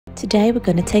Today we're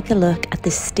going to take a look at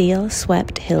the steel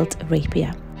swept hilt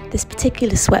rapier. This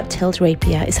particular swept hilt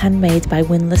rapier is handmade by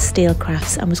Windlass steel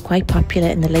crafts and was quite popular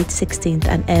in the late 16th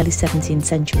and early 17th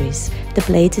centuries. The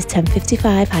blade is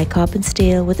 1055 high carbon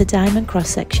steel with a diamond cross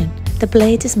section. The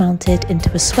blade is mounted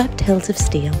into a swept hilt of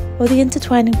steel, or the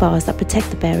intertwining bars that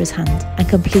protect the bearer's hand, and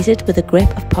completed with a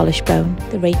grip of polished bone.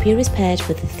 The rapier is paired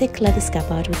with a thick leather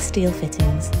scabbard with steel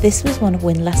fittings. This was one of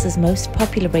Windlass's most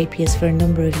popular rapiers for a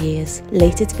number of years,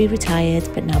 later to be retired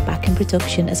but now back in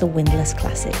production as a Windlass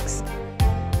Classics.